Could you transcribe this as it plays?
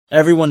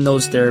Everyone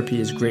knows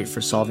therapy is great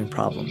for solving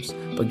problems,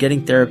 but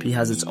getting therapy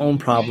has its own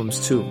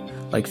problems too,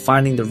 like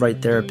finding the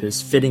right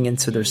therapist, fitting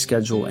into their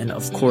schedule, and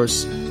of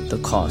course,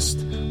 the cost.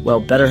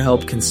 Well,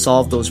 BetterHelp can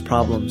solve those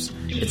problems.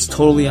 It's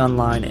totally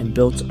online and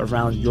built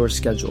around your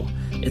schedule.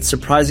 It's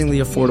surprisingly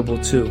affordable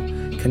too.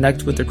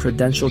 Connect with a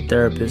credentialed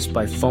therapist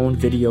by phone,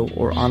 video,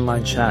 or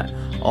online chat,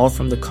 all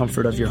from the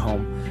comfort of your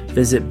home.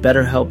 Visit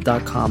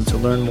BetterHelp.com to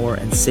learn more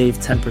and save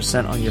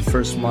 10% on your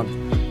first month.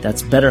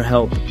 That's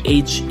BetterHelp,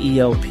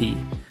 H-E-L-P.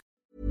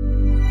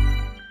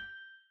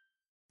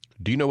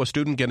 Do you know a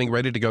student getting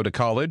ready to go to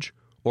college?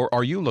 Or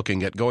are you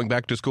looking at going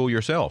back to school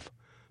yourself?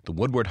 The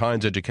Woodward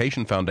Hines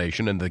Education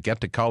Foundation and the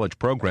Get to College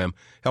program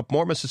help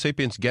more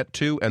Mississippians get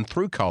to and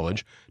through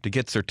college to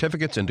get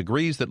certificates and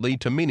degrees that lead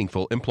to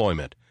meaningful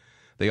employment.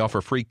 They offer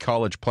free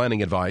college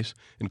planning advice,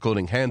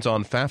 including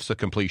hands-on FAFSA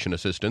completion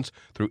assistance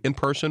through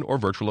in-person or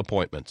virtual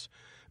appointments.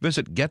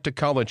 Visit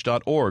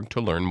gettocollege.org to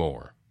learn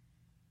more.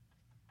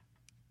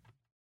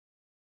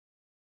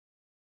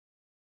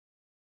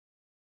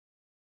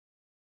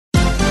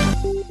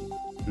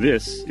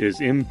 This is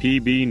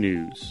MPB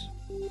News.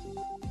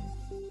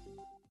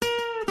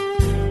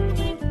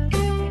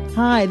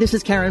 Hi, this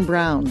is Karen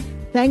Brown.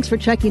 Thanks for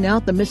checking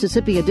out the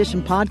Mississippi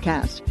Edition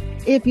podcast.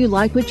 If you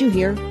like what you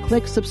hear,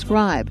 click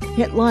subscribe,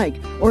 hit like,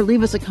 or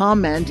leave us a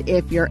comment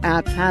if your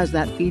app has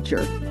that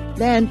feature.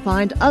 Then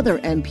find other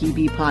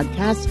MPB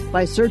podcasts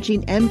by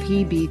searching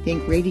MPB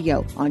Think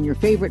Radio on your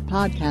favorite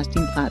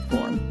podcasting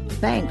platform.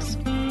 Thanks.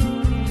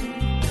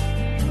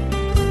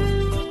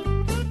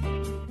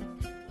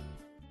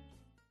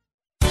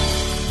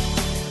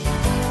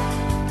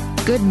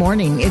 Good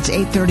morning. It's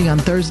 8:30 on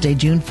Thursday,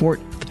 June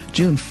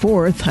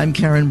 4th. I'm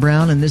Karen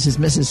Brown, and this is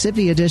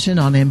Mississippi Edition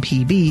on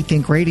MPB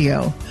Think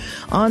Radio.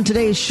 On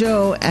today's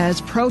show,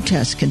 as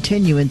protests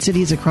continue in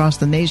cities across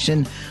the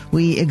nation,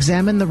 we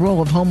examine the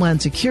role of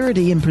Homeland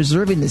Security in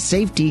preserving the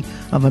safety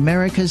of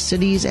America's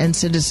cities and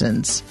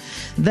citizens.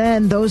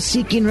 Then, those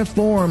seeking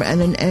reform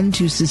and an end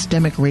to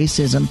systemic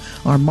racism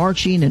are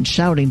marching and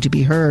shouting to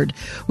be heard.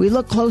 We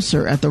look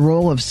closer at the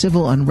role of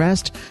civil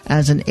unrest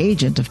as an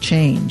agent of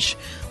change.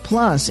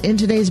 Plus, in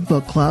today's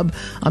book club,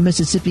 a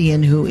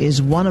Mississippian who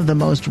is one of the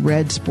most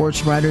read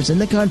sports writers in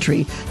the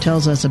country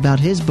tells us about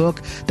his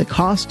book, The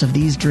Cost of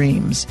These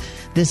Dreams.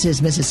 This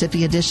is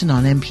Mississippi Edition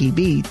on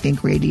MPB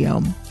Think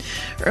Radio.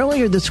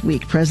 Earlier this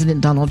week, President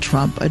Donald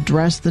Trump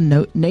addressed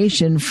the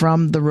nation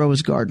from the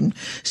Rose Garden,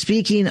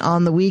 speaking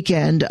on the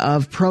weekend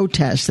of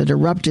protests that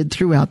erupted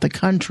throughout the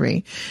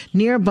country.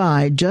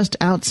 Nearby, just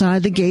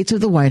outside the gates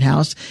of the White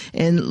House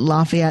in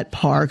Lafayette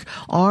Park,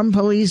 armed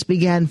police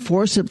began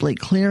forcibly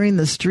clearing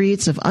the streets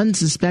of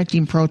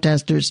unsuspecting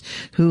protesters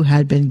who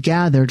had been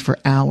gathered for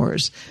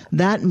hours.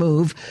 That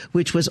move,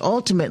 which was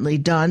ultimately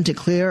done to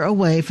clear a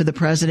way for the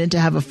president to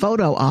have a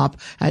photo op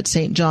at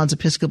St. John's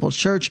Episcopal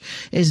Church,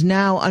 is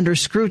now under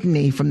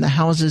scrutiny from the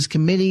House's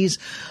Committee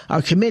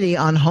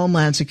on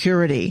Homeland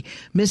Security.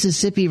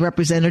 Mississippi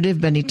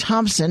Representative Benny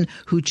Thompson,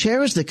 who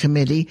chairs the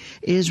committee,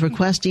 is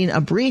requesting a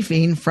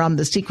briefing from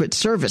the Secret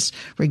Service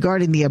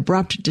regarding the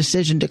abrupt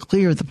decision to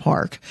clear the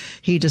park.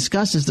 He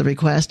discusses the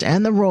request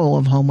and the role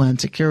of Homeland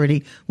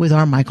Security with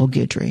our Michael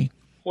Guidry.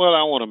 Well,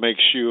 I want to make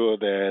sure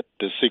that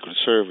the Secret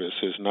Service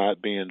is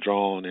not being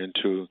drawn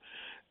into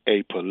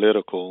a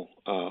political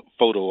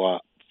photo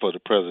op for the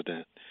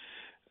president.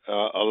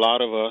 A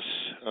lot of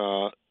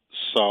us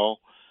saw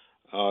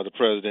the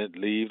president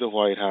leave the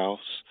White House.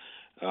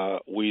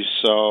 We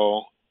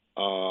saw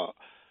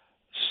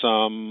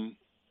some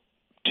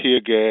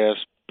tear gas,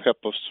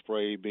 pepper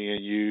spray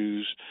being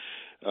used.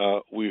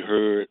 We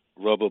heard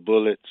rubber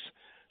bullets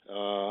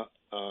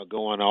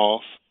going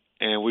off,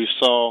 and we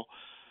saw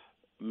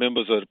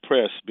members of the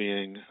press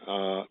being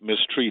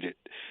mistreated.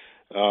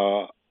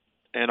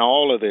 And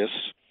all of this,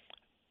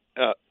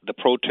 the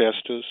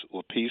protesters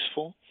were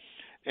peaceful,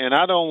 and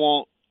I don't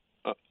want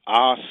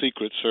our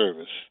Secret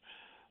Service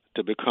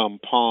to become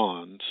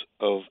pawns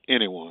of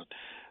anyone.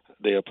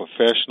 They are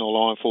professional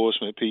law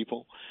enforcement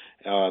people.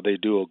 They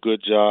do a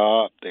good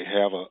job. They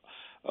have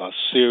a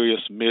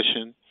serious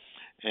mission,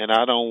 and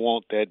I don't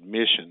want that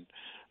mission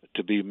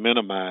to be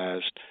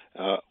minimized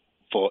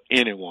for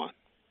anyone.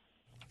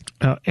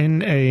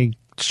 In a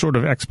sort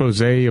of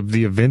expose of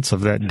the events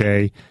of that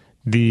day,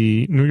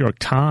 the New York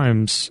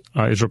Times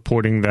is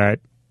reporting that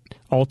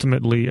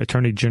ultimately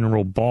Attorney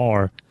General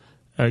Barr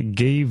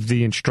gave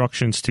the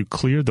instructions to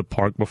clear the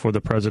park before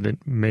the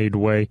president made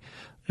way.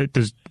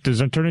 Does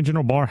Attorney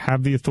General Barr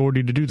have the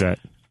authority to do that?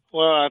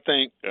 Well, I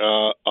think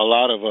a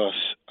lot of us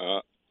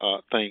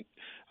think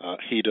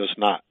he does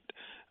not.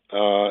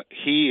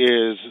 He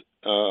is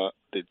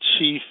the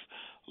chief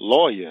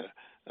lawyer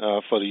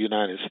for the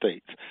United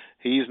States.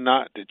 He's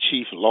not the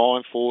chief law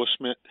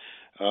enforcement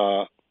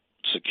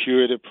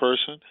security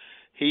person.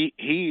 He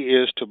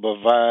is to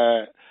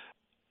provide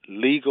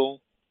legal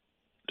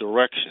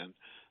direction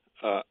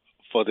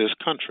for this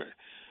country.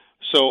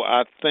 So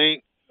I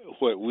think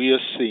what we are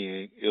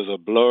seeing is a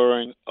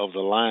blurring of the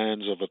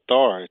lines of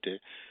authority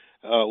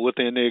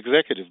within the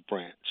executive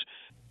branch.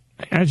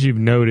 As you've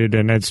noted,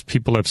 and as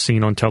people have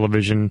seen on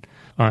television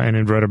and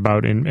have read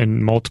about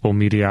in multiple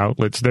media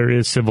outlets, there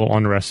is civil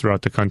unrest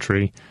throughout the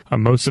country.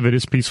 Most of it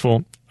is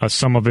peaceful.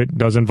 Some of it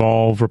does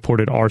involve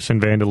reported arson,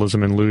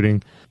 vandalism, and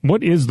looting.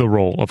 What is the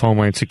role of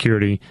Homeland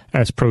Security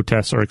as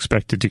protests are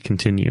expected to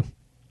continue?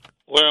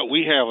 Well,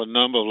 we have a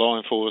number of law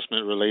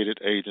enforcement-related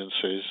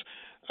agencies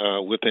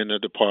within the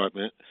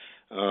department,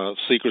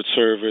 Secret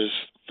Service,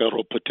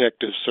 Federal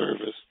Protective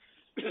Service,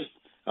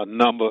 a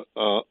number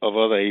of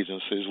other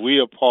agencies. We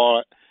are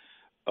part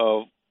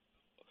of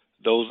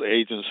those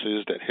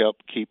agencies that help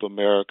keep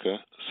America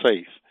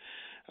safe.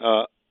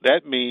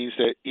 That means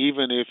that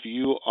even if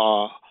you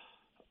are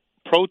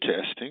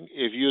protesting,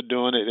 if you're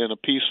doing it in a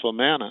peaceful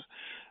manner,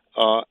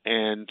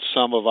 and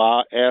some of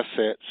our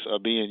assets are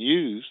being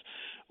used,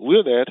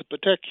 we're there to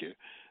protect you.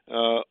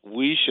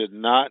 We should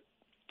not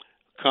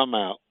come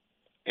out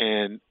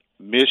and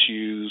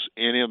misuse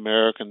any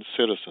American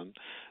citizen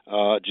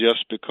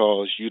just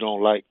because you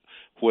don't like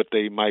what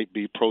they might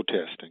be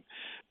protesting.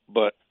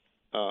 But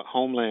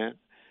Homeland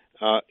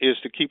is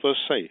to keep us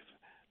safe,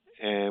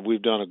 and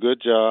we've done a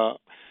good job,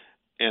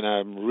 and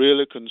I'm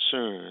really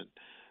concerned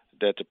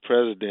that the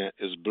president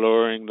is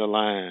blurring the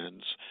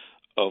lines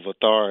of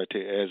authority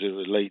as it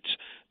relates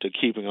to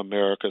keeping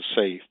America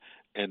safe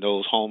and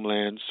those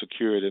Homeland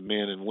Security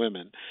men and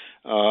women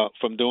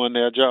from doing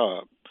their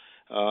job.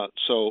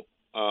 So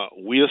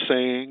we are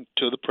saying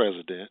to the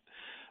president,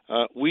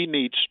 we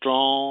need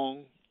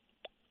strong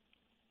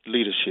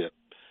leadership.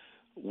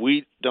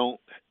 We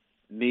don't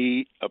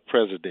need a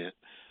president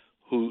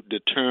who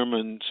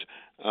determines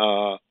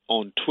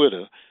on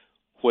Twitter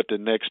what the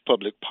next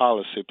public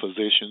policy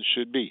position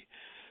should be.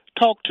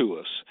 Talk to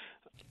us.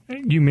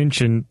 You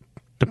mentioned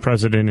the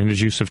president and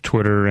his use of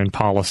Twitter and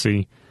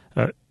policy.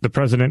 The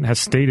president has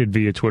stated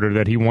via Twitter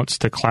that he wants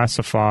to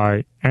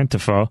classify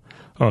Antifa,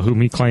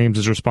 whom he claims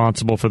is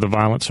responsible for the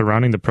violence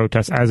surrounding the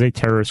protests, as a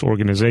terrorist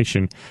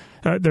organization.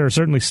 There are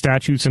certainly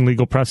statutes and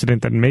legal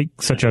precedent that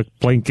make such a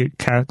blanket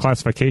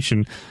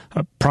classification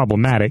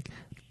problematic.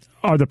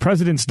 Are the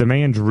president's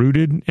demands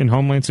rooted in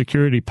Homeland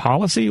Security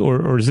policy,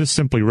 or is this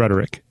simply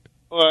rhetoric?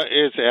 Well,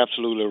 it's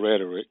absolutely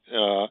rhetoric.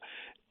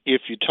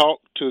 If you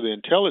talk to the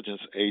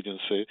intelligence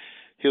agency,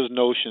 his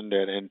notion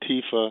that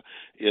Antifa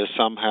is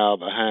somehow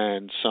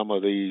behind some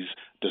of these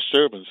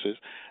disturbances,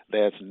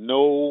 there's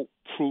no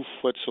proof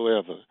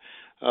whatsoever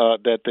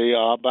that they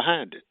are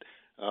behind it.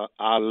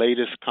 Our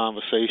latest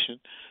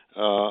conversation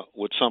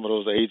with some of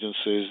those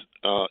agencies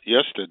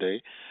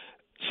yesterday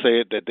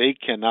said that they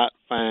cannot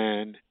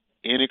find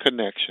any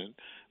connection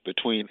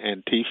between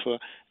Antifa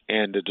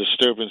and the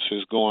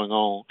disturbances going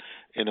on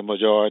in the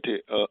majority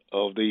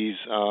of these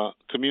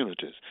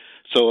communities.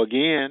 So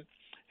again,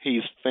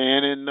 he's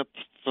fanning the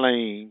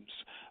flames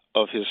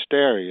of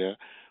hysteria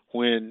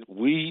when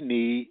we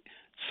need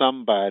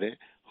somebody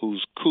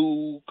who's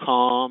cool,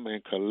 calm,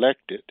 and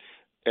collected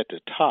at the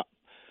top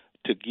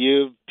to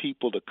give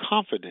people the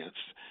confidence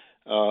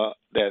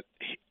that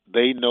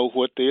they know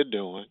what they're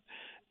doing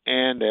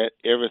and that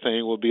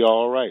everything will be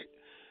all right.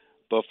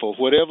 But for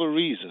whatever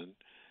reason,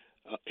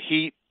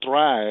 he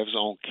thrives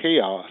on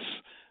chaos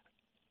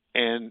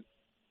and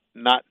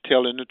not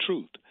telling the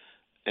truth.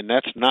 And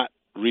that's not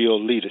real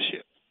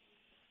leadership.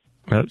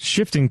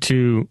 Shifting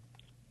to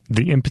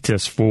the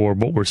impetus for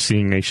what we're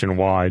seeing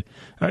nationwide,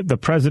 the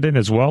president,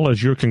 as well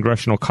as your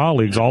congressional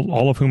colleagues,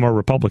 all of whom are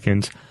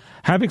Republicans,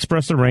 have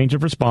expressed a range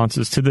of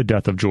responses to the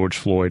death of George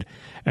Floyd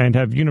and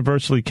have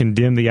universally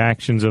condemned the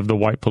actions of the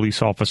white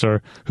police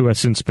officer who has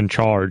since been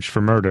charged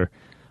for murder.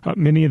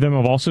 Many of them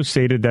have also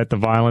stated that the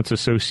violence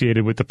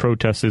associated with the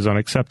protests is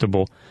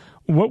unacceptable.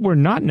 What we're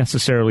not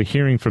necessarily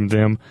hearing from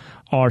them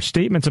are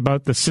statements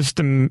about the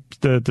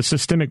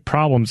systemic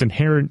problems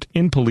inherent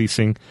in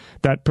policing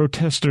that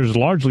protesters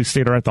largely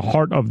state are at the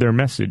heart of their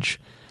message.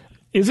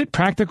 Is it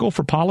practical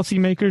for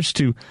policymakers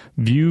to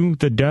view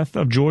the death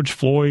of George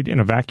Floyd in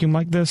a vacuum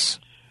like this?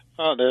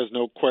 There's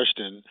no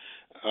question.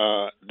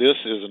 This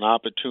is an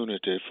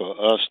opportunity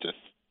for us to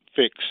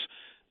fix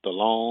the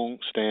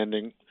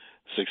long-standing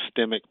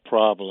systemic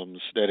problems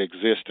that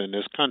exist in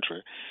this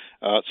country.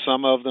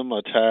 Some of them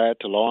are tied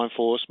to law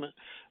enforcement,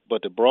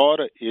 but the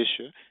broader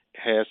issue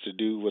has to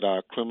do with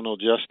our criminal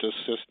justice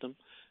system.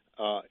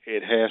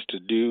 It has to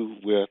do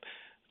with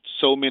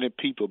so many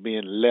people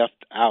being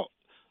left out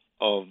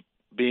of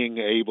being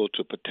able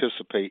to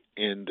participate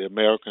in the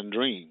American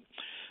dream.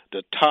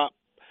 The top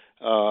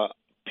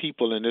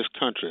people in this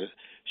country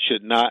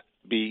should not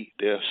be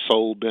their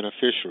sole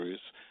beneficiaries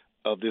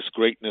of this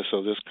greatness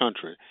of this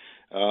country.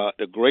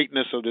 The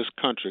greatness of this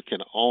country can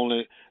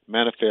only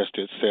manifest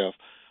itself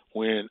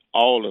when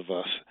all of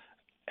us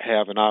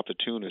have an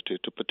opportunity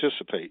to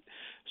participate.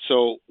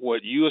 So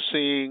what you are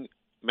seeing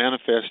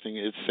manifesting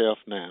itself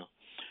now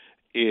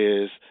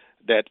is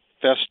that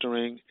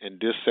festering and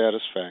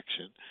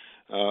dissatisfaction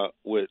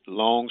with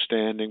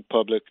long-standing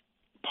public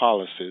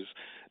policies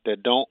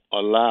that don't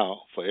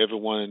allow for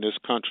everyone in this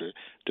country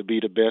to be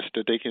the best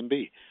that they can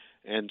be.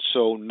 And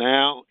so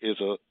now is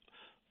a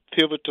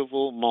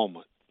pivotal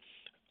moment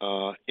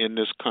in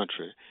this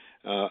country.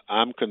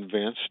 I'm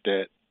convinced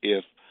that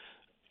if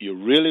you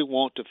really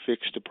want to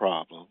fix the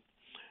problem,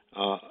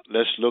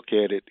 let's look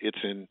at it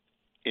in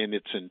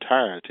its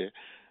entirety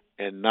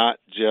and not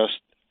just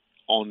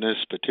on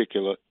this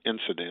particular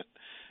incident.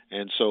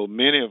 And so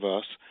many of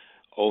us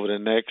over the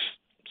next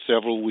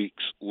several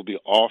weeks will be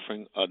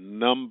offering a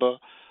number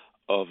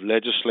of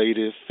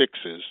legislative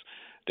fixes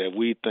that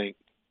we think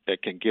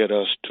that can get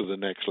us to the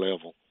next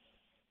level.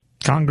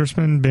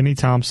 Congressman Benny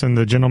Thompson,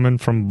 the gentleman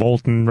from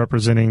Bolton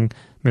representing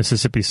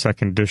Mississippi's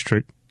 2nd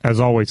District. As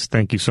always,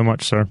 thank you so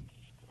much, sir.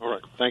 All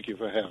right. Thank you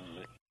for having me.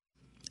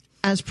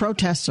 As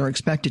protests are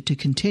expected to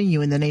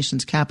continue in the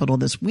nation's capital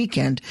this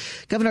weekend,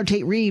 Governor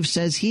Tate Reeves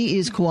says he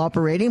is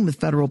cooperating with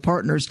federal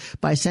partners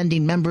by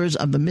sending members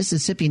of the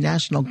Mississippi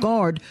National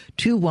Guard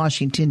to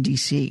Washington,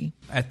 D.C.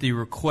 At the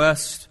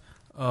request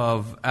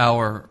of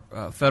our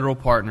federal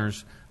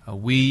partners,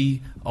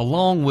 we,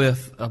 along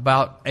with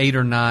about 8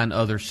 or 9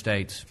 other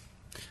states,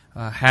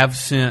 have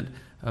sent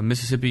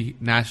Mississippi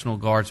National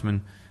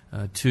Guardsmen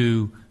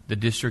to the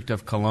District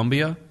of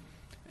Columbia,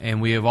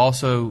 and we have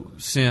also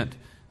sent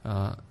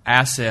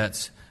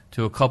assets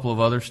to a couple of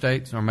other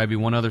states, or maybe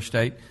one other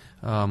state,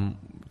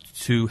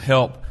 to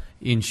help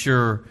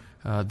ensure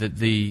that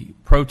the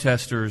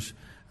protesters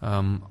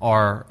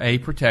are, A,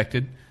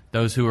 protected,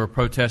 those who are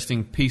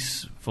protesting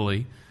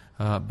peacefully,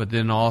 but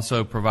then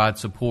also provide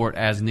support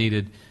as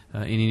needed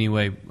in any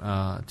way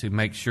to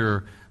make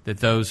sure that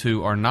those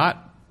who are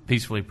not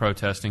peacefully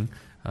protesting,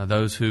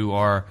 those who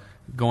are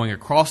going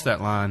across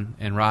that line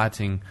and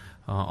rioting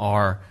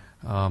are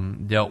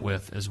dealt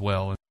with as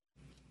well.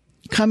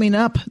 Coming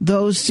up,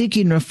 those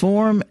seeking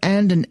reform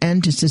and an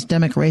end to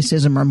systemic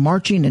racism are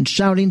marching and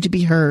shouting to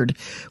be heard.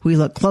 We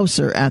look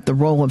closer at the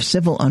role of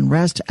civil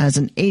unrest as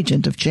an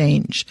agent of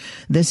change.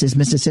 This is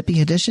Mississippi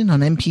Edition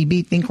on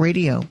MPB Think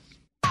Radio.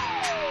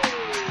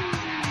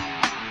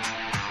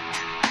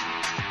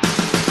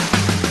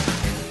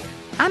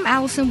 I'm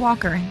Allison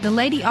Walker, the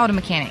Lady Auto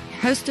Mechanic,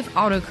 host of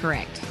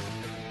AutoCorrect.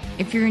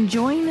 If you're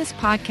enjoying this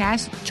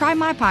podcast, try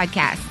my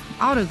podcast,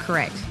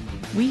 AutoCorrect.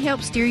 We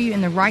help steer you in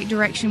the right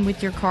direction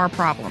with your car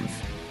problems.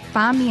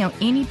 Find me on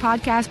any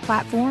podcast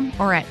platform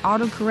or at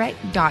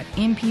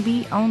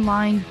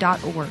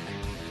autocorrect.mpbonline.org.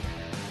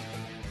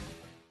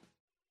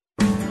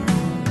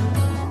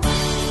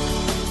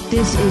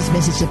 This is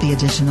Mississippi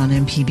Edition on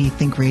MPB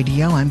Think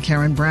Radio. I'm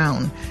Karen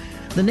Brown.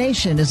 The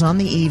nation is on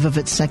the eve of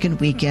its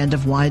second weekend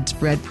of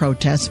widespread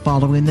protests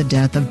following the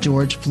death of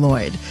George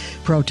Floyd.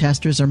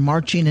 Protesters are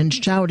marching and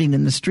shouting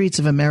in the streets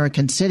of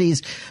American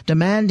cities,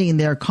 demanding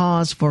their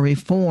cause for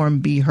reform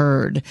be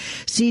heard.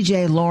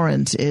 C.J.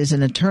 Lawrence is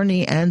an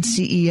attorney and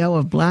CEO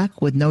of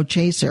Black with No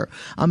Chaser,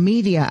 a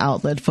media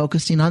outlet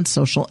focusing on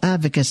social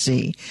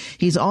advocacy.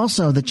 He's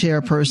also the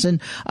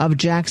chairperson of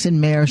Jackson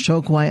Mayor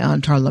Chokwe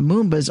Antar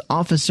Lumumba's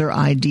Officer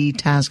ID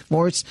Task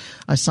Force,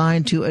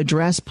 assigned to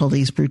address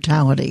police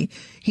brutality.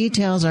 He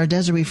tells our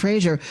Desiree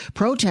Frazier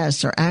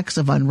protests are acts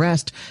of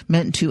unrest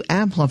meant to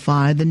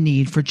amplify the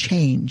need for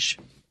change.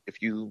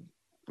 If you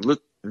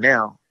look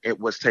now at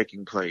what's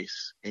taking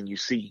place and you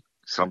see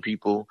some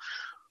people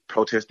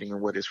protesting in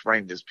what is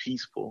framed as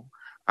peaceful,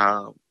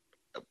 the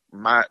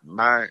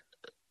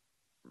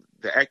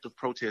act of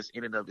protest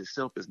in and of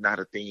itself is not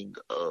a thing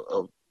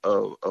of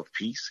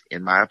peace,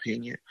 in my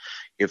opinion.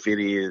 If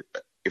we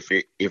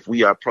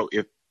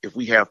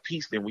have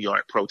peace, then we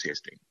aren't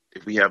protesting.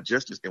 If we have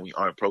justice, then we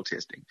aren't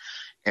protesting.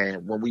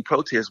 And when we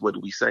protest, what do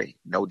we say?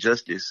 No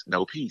justice,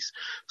 no peace.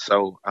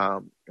 So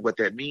what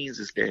that means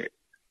is that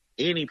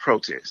any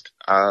protest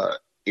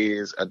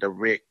is a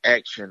direct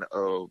action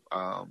of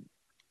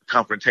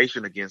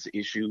confrontation against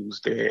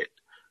issues that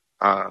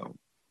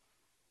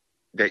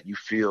you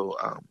feel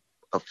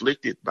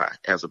afflicted by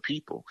as a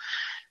people.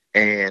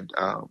 And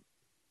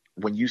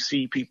when you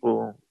see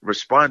people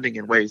responding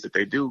in ways that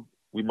they do,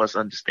 we must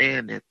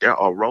understand that there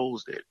are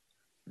roles that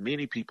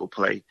many people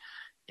play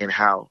in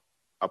how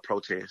a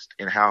protest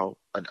and how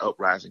an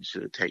uprising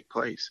should take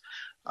place.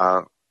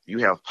 You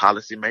have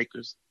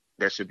policymakers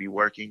that should be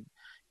working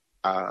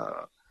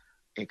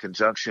in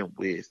conjunction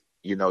with,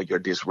 your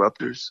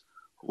disruptors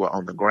who are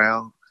on the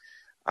ground,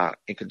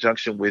 in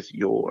conjunction with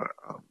your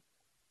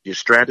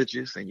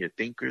strategists and your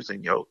thinkers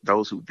and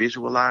those who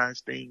visualize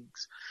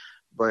things.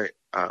 But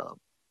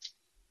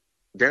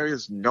there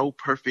is no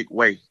perfect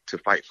way to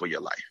fight for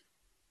your life.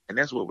 And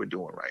that's what we're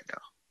doing right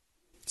now.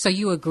 So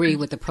you agree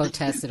with the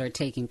protests that are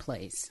taking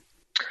place?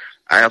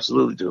 I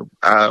absolutely do.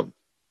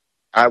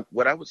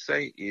 What I would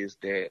say is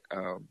that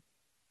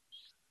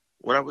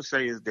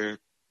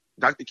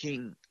Dr.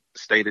 King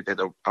stated that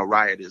a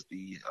riot is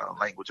the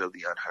language of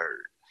the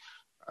unheard,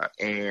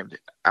 and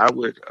I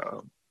would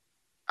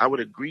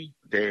agree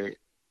that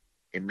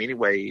in many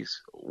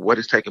ways what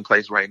is taking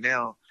place right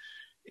now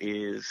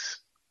is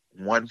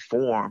one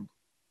form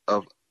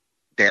of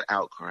that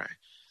outcry.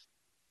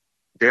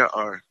 There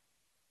are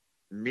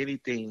many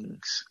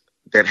things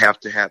that have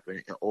to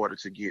happen in order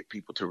to get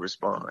people to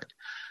respond.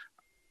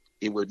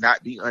 It would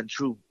not be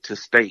untrue to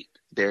state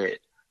that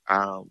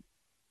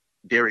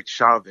Derek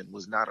Chauvin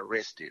was not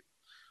arrested.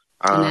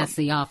 And that's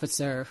the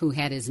officer who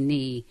had his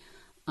knee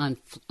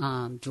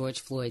on George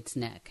Floyd's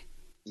neck.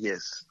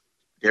 Yes.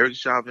 Derek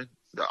Chauvin,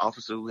 the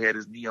officer who had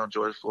his knee on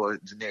George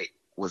Floyd's neck,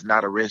 was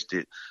not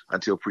arrested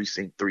until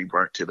Precinct 3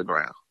 burnt to the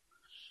ground.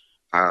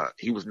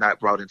 He was not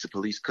brought into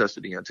police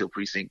custody until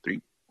Precinct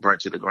 3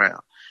 burnt to the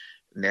ground.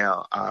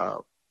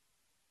 Now,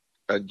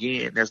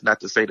 again, that's not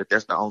to say that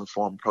that's the only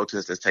form of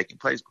protest that's taking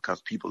place,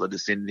 because people are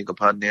descending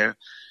upon there.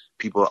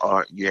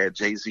 You had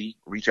Jay-Z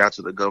reach out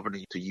to the governor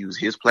to use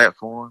his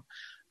platform.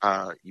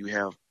 You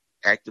have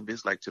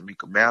activists like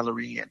Tamika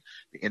Mallory and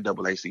the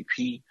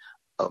NAACP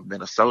of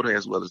Minnesota,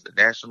 as well as the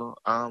national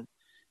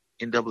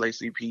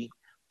NAACP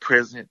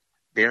present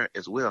there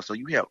as well. So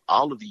you have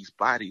all of these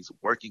bodies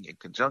working in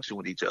conjunction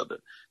with each other.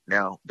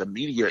 Now, the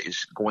media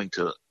is going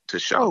to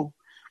show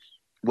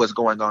what's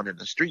going on in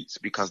the streets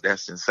because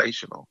that's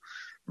sensational.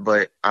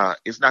 But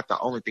it's not the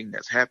only thing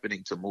that's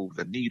happening to move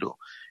the needle.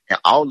 And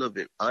all of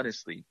it,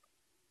 honestly,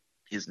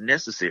 is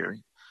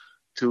necessary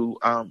to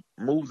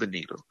move the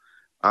needle.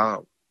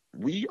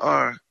 We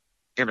are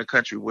in a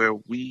country where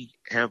we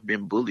have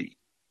been bullied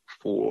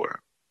for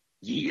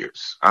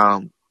years.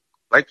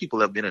 Black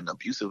people have been in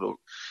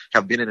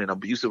an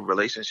abusive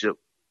relationship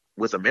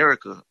with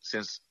America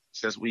since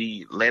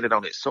we landed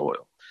on its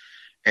soil.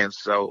 And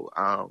so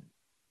I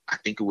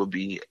think it would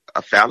be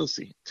a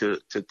fallacy to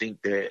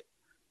think that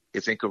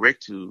it's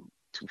incorrect to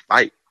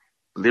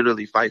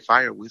literally fight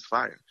fire with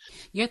fire.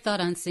 Your thought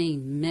on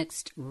seeing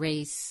mixed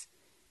race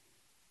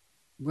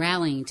folks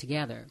rallying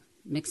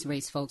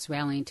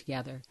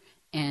together,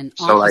 and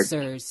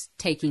officers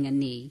taking a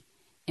knee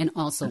and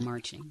also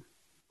marching?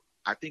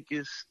 I think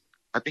it's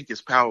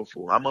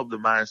powerful. I'm of the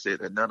mindset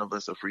that none of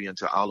us are free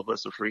until all of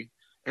us are free.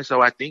 And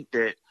so I think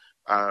that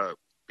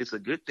it's a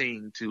good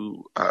thing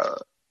to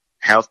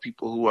have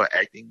people who are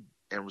acting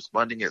and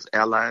responding as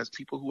allies,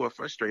 people who are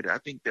frustrated. I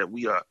think that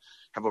we have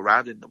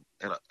arrived at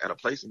a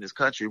place in this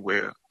country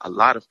where a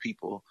lot of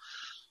people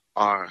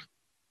are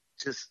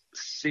just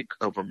sick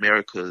of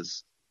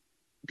America's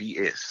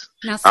BS.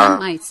 Now, some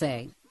might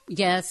say,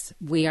 yes,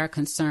 we are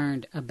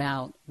concerned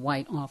about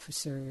white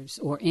officers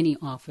or any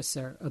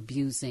officer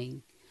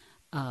abusing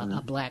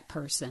a black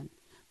person.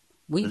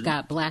 We've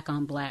got black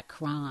on black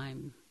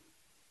crime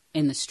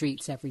in the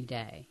streets every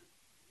day,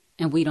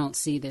 and we don't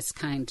see this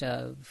kind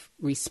of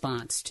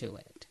response to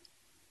it.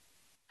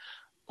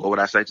 What would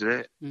I say to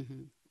that?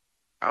 Mm-hmm.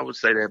 I would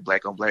say that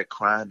black on black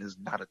crime is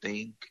not a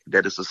thing,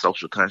 that it's a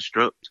social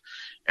construct,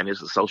 and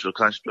it's a social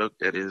construct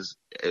that is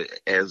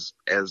as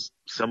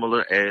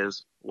similar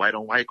as white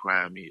on white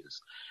crime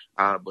is.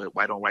 But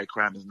white on white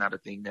crime is not a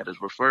thing that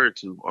is referred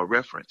to or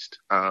referenced.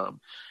 And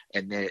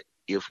that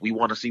if we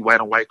want to see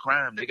white on white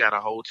crime, they got a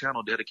whole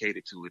channel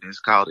dedicated to it, and it's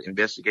called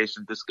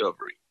Investigation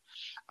Discovery.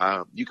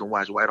 You can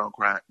watch white on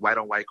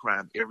white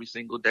crime every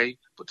single day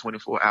for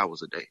 24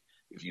 hours a day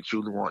if you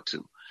truly want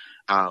to.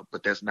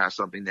 But that's not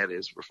something that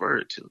is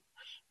referred to.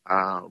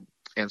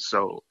 And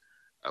so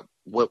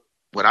what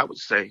I would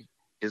say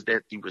is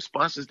that the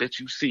responses that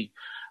you see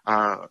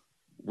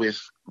with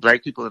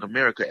black people in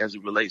America as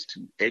it relates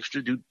to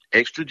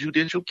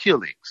extrajudicial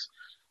killings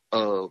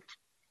of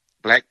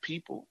black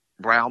people,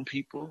 brown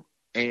people,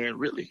 and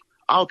really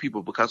all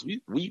people, because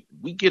we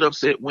get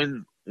upset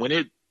when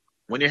it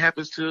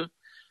happens to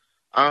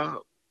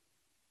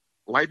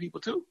white people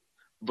too.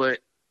 But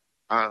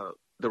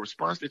the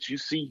response that you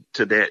see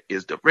to that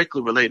is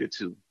directly related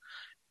to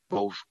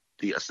both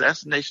the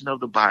assassination of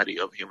the body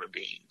of human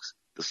beings,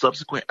 the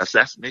subsequent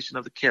assassination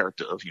of the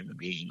character of human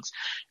beings,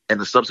 and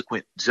the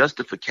subsequent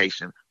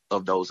justification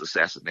of those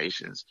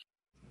assassinations.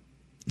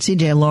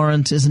 C.J.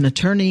 Lawrence is an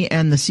attorney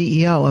and the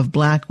CEO of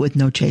Black with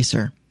No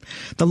Chaser.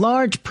 The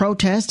large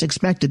protests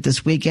expected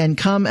this weekend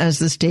come as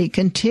the state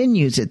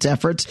continues its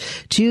efforts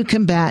to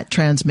combat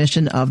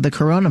transmission of the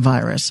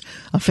coronavirus.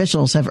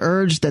 Officials have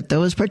urged that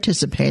those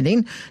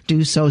participating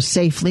do so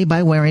safely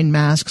by wearing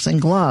masks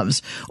and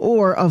gloves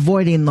or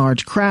avoiding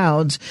large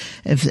crowds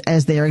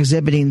if they are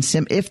exhibiting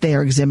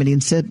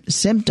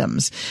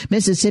symptoms.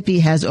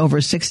 Mississippi has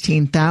over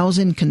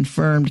 16,000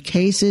 confirmed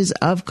cases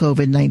of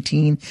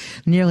COVID-19.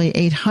 Nearly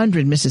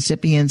 800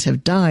 Mississippians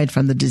have died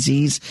from the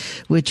disease,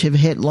 which have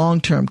hit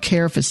long-term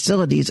care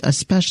facilities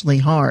especially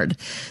hard.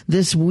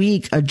 This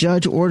week, a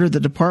judge ordered the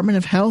Department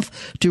of Health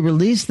to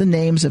release the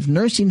names of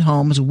nursing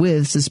homes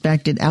with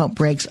suspected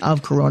outbreaks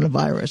of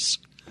coronavirus.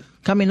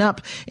 Coming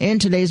up in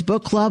today's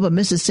book club, a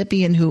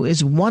Mississippian who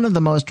is one of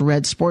the most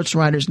read sports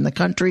writers in the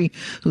country,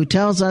 who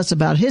tells us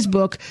about his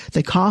book,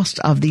 The Cost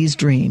of These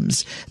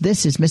Dreams.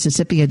 This is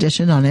Mississippi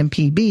Edition on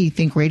MPB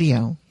Think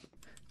Radio.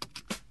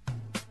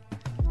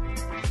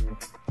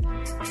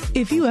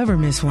 If you ever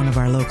miss one of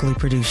our locally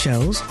produced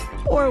shows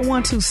or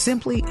want to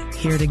simply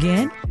hear it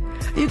again,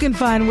 you can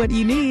find what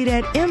you need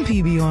at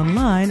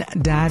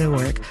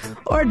mpbonline.org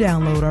or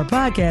download our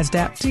podcast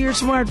app to your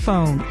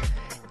smartphone.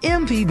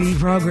 MPB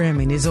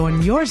programming is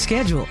on your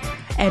schedule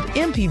at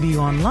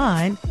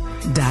mpbonline.org.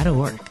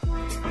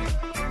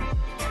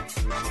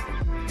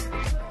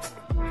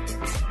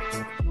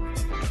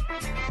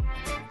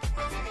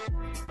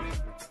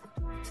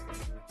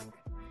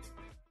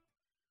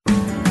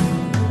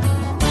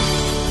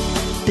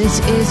 This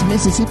is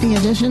Mississippi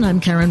Edition. I'm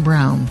Karen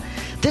Brown.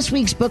 This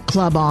week's book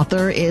club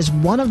author is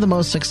one of the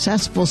most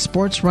successful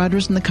sports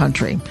writers in the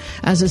country.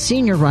 As a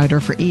senior writer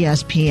for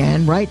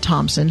ESPN, Wright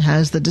Thompson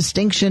has the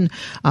distinction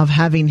of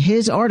having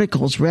his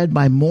articles read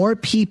by more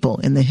people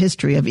in the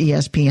history of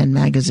ESPN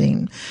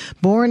magazine.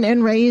 Born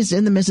and raised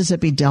in the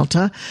Mississippi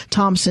Delta,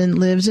 Thompson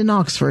lives in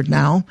Oxford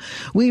now.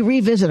 We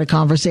revisit a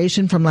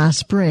conversation from last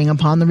spring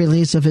upon the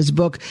release of his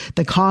book,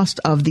 The Cost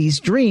of These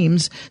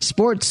Dreams,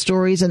 Sports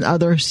Stories and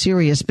Other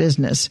Serious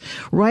Business.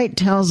 Wright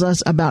tells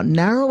us about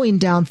narrowing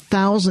down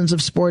thousands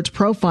of sports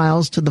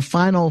profiles to the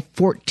final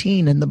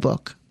 14 in the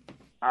book.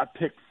 I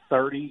picked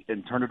 30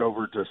 and turned it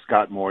over to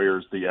Scott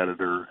Moyers, the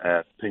editor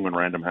at Penguin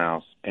Random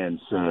House, and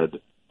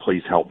said,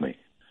 please help me.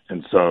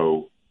 And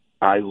so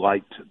I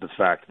liked the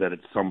fact that at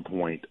some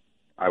point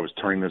I was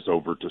turning this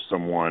over to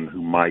someone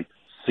who might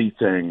see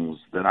things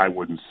that I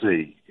wouldn't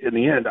see. In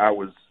the end, I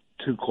was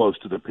too close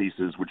to the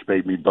pieces, which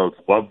made me both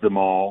love them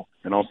all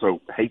and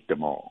also hate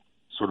them all,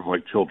 sort of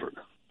like children.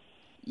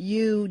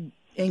 You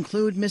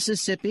include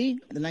Mississippi,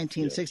 the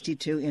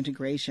 1962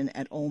 integration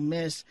at Ole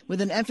Miss,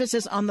 with an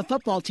emphasis on the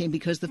football team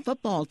because the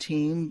football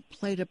team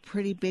played a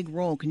pretty big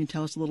role. Can you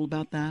tell us a little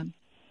about that?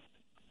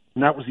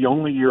 And that was the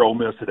only year Ole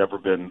Miss had ever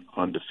been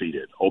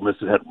undefeated. Ole Miss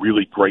had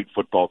really great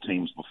football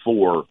teams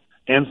before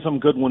and some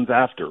good ones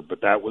after,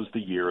 but that was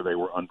the year they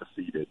were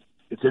undefeated.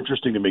 It's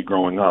interesting to me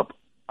growing up,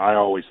 I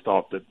always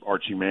thought that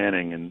Archie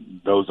Manning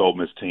and those Ole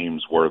Miss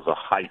teams were the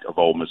height of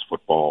Ole Miss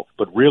football.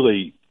 But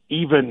really,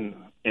 even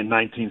in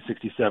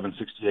 1967,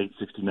 68,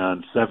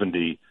 69,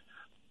 70,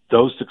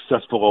 those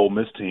successful Ole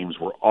Miss teams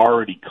were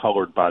already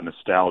colored by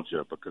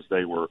nostalgia because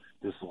they were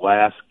this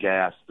last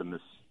gasp and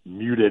this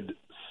muted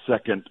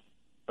second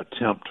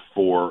attempt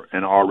for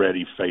an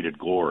already faded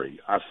glory.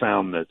 I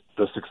found that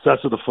the success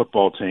of the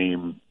football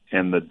team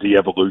and the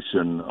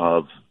de-evolution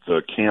of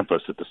the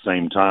campus at the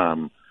same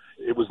time,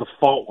 it was the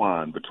fault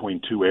line between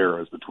two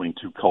eras, between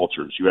two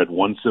cultures. You had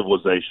one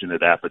civilization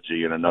at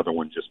apogee and another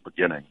one just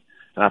beginning.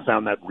 And I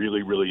found that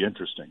really, really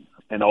interesting.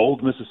 And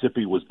old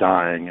Mississippi was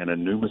dying and a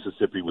new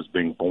Mississippi was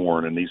being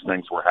born, and these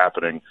things were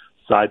happening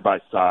side by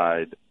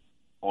side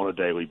on a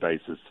daily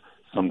basis,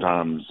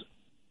 sometimes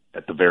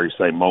at the very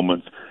same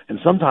moments, and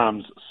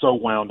sometimes so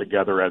wound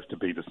together as to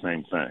be the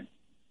same thing.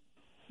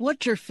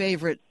 What's your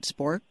favorite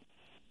sport?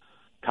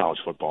 College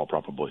football,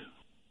 probably.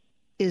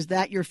 Is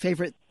that your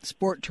favorite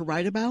sport to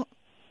write about?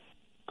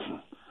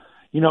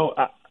 You know,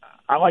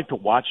 I like to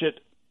watch it.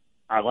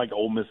 I like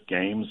Ole Miss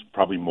games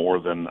probably more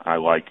than I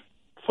like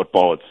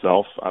football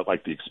itself. I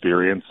like the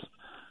experience.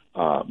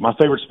 My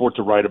favorite sport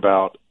to write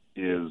about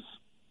is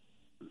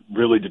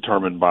really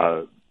determined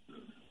by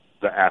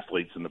the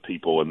athletes and the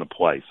people in the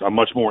place. I'm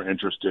much more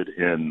interested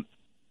in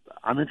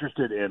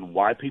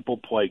why people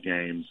play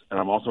games, and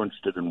I'm also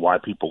interested in why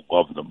people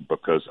love them,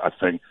 because I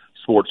think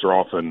sports are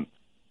often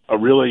a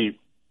really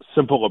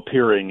simple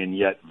appearing and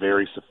yet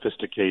very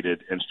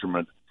sophisticated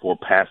instrument for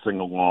passing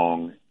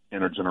along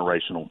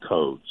intergenerational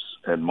codes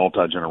and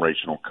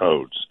multi-generational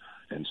codes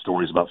and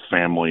stories about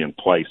family and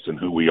place and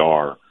who we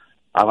are.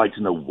 I like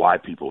to know why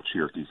people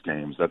cheer at these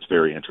games. That's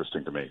very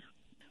interesting to me.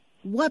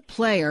 What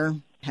player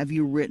have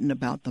you written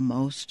about the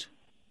most?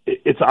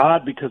 It's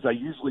odd because I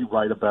usually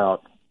write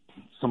about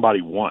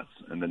somebody once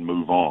and then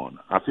move on.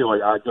 I feel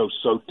like I go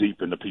so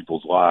deep into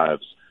people's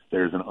lives,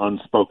 there's an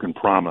unspoken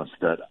promise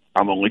that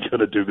I'm only going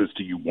to do this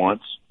to you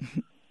once.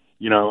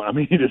 You know, I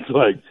mean, it's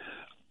like,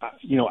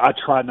 you know, I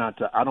try not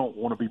to, I don't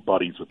want to be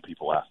buddies with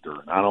people after,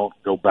 and I don't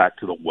go back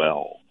to the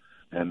well.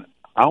 And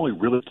I only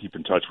really keep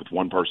in touch with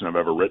one person I've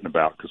ever written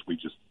about because we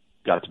just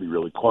got to be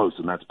really close,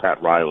 and that's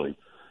Pat Riley,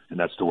 and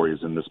that story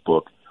is in this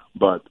book.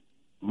 But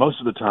most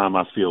of the time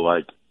I feel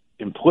like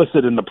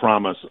implicit in the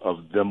promise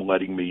of them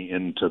letting me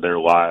into their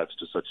lives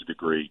to such a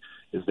degree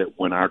is that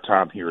when our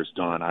time here is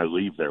done, I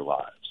leave their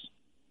lives.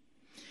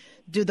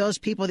 Do those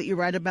people that you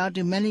write about,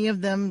 do many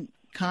of them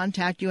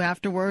contact you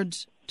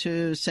afterwards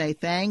to say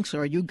thanks,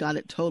 or you got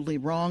it totally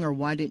wrong, or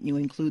why didn't you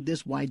include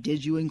this? Why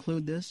did you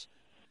include this?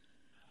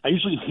 I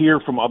usually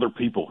hear from other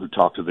people who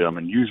talk to them,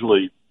 and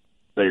usually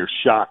they are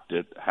shocked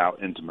at how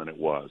intimate it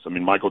was. I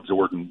mean, Michael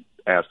Jordan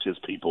asked his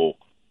people,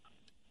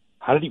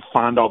 how did he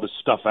find all this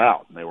stuff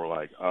out? And they were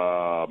like,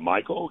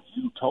 Michael,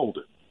 you told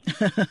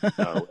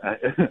him.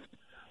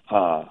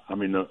 I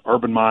mean,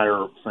 Urban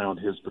Meyer found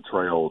his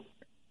portrayal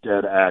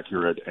dead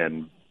accurate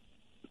and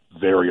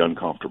very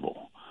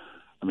uncomfortable.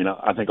 I mean,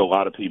 I think a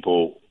lot of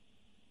people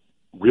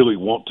really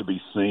want to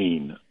be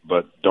seen,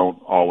 but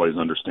don't always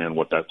understand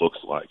what that looks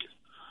like.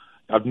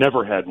 I've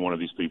never had one of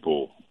these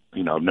people,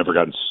 you know, I've never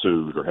gotten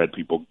sued or had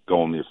people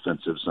go on the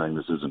offensive saying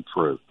this isn't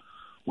true,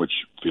 which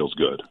feels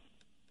good.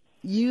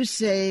 You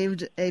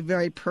saved a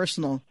very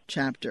personal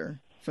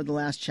chapter for the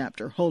last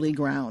chapter, Holy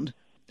Ground.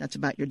 That's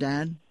about your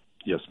dad?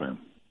 Yes, ma'am.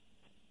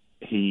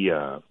 He,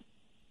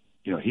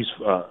 he's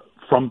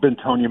from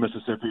Bentonia,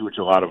 Mississippi, which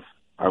a lot of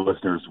our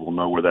listeners will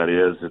know where that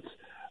is. It's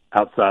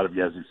outside of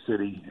Yazoo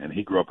City, and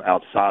he grew up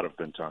outside of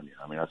Bentonia.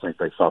 I mean, I think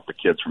they thought the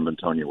kids from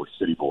Bentonia were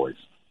city boys,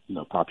 you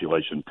know,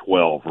 population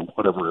 12 or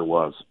whatever it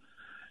was.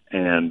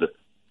 And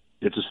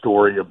it's a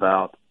story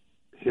about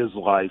his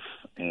life,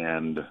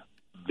 and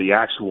the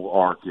actual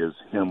arc is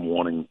him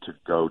wanting to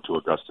go to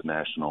Augusta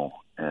National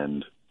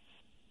and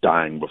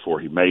dying before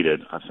he made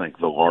it. I think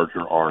the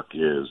larger arc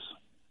is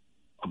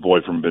a boy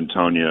from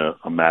Bentonia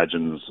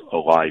imagines a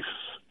life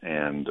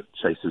and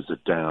chases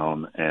it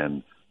down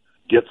and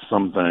gets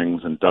some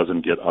things and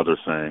doesn't get other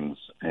things,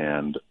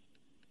 and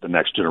the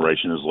next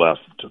generation is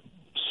left to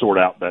sort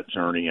out that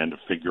journey and to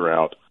figure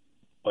out,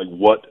 like,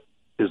 what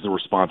is the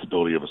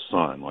responsibility of a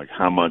son? Like,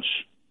 how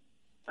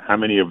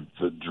many of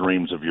the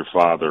dreams of your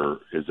father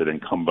is it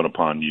incumbent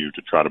upon you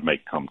to try to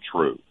make come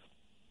true?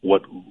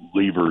 What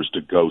levers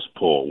do ghosts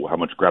pull? How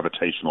much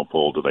gravitational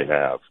pull do they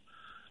have?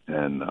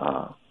 And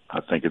I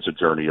think it's a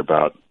journey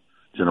about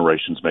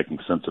generations making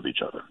sense of each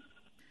other.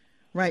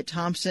 Wright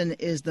Thompson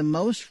is the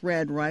most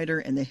read writer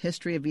in the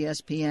history of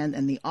ESPN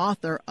and the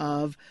author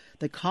of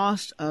The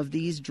Cost of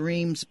These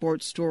Dream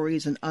Sports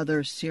Stories and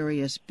Other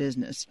Serious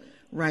Business.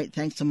 Wright,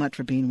 thanks so much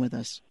for being with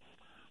us.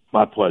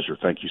 My pleasure.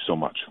 Thank you so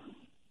much.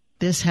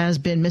 This has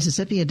been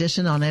Mississippi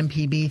Edition on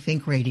MPB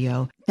Think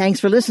Radio.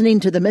 Thanks for listening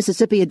to the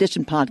Mississippi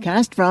Edition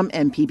podcast from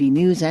MPB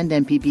News and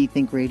MPB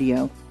Think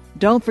Radio.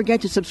 Don't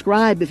forget to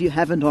subscribe if you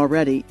haven't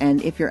already,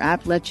 and if your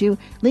app lets you,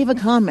 leave a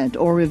comment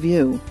or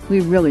review.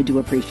 We really do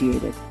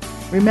appreciate it.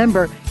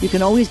 Remember, you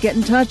can always get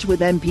in touch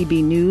with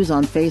MPB News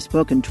on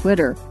Facebook and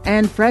Twitter,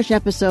 and fresh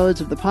episodes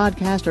of the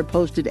podcast are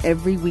posted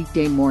every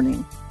weekday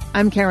morning.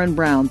 I'm Karen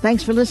Brown.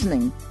 Thanks for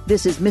listening.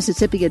 This is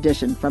Mississippi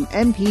Edition from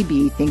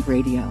MPB Think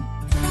Radio.